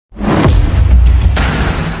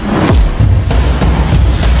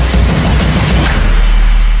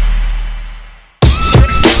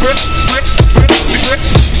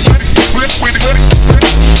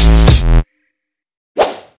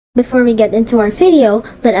before we get into our video,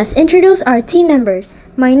 let us introduce our team members.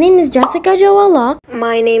 My name is Jessica Jawalok.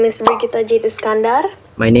 My name is Brigitta Iskandar.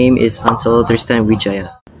 My name is Ancello Wijaya.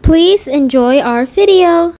 Please enjoy our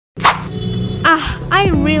video.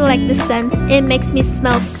 I really like the scent. It makes me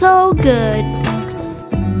smell so good.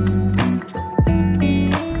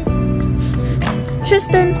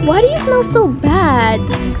 Tristan, why do you smell so bad?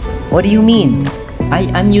 What do you mean?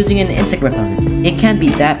 I'm using an insect repellent. It can't be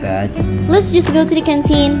that bad. Let's just go to the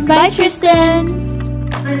canteen. Bye, Tristan.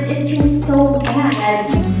 I'm itching so bad.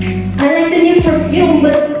 I like the new perfume,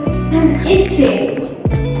 but I'm itching.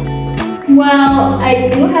 Well, I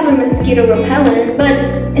do have a mosquito repellent, but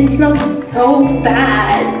it smells so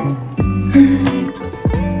bad.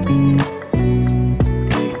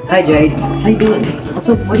 Hi Jade, how you doing?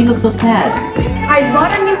 Also, why do you look so sad? I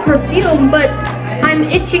bought a new perfume, but I'm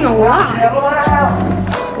itching a lot.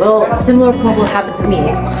 Well, a similar problem happened to me.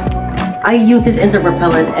 I use this insect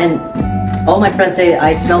repellent and all my friends say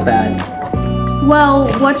I smell bad. Well,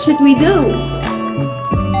 what should we do?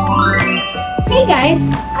 Hey guys,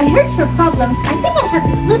 I heard your problem. I think I have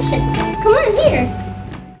the solution. Come on here.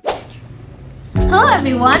 Hello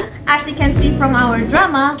everyone! As you can see from our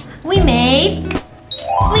drama, we made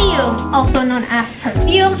Fleaume, also known as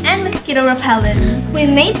perfume and mosquito repellent. We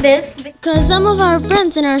made this because some of our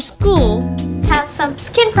friends in our school have some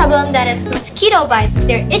skin problem that is mosquito bites.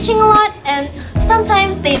 They're itching a lot and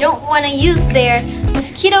sometimes they don't want to use their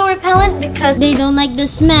mosquito repellent because they don't like the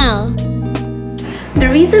smell. The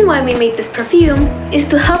reason why we made this perfume is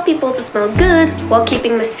to help people to smell good while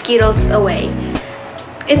keeping mosquitoes away.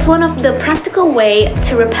 It's one of the practical way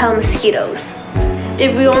to repel mosquitoes.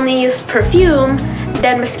 If we only use perfume,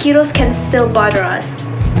 then mosquitoes can still bother us.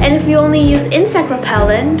 And if we only use insect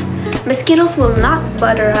repellent, mosquitoes will not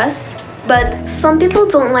bother us. But some people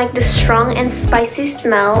don't like the strong and spicy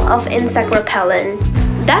smell of insect repellent.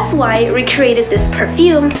 That's why we created this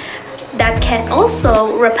perfume that can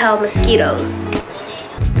also repel mosquitoes.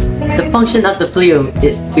 The function of the Fleaume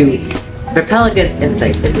is to repel against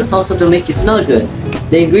insects. It is also to make you smell good.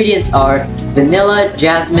 The ingredients are vanilla,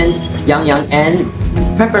 jasmine, yang, and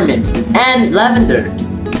peppermint, and lavender.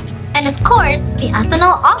 And of course, the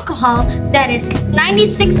ethanol alcohol that is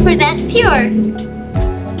 96% pure.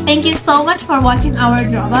 Thank you so much for watching our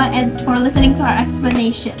drama and for listening to our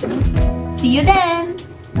explanation. See you then!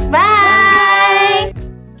 Bye!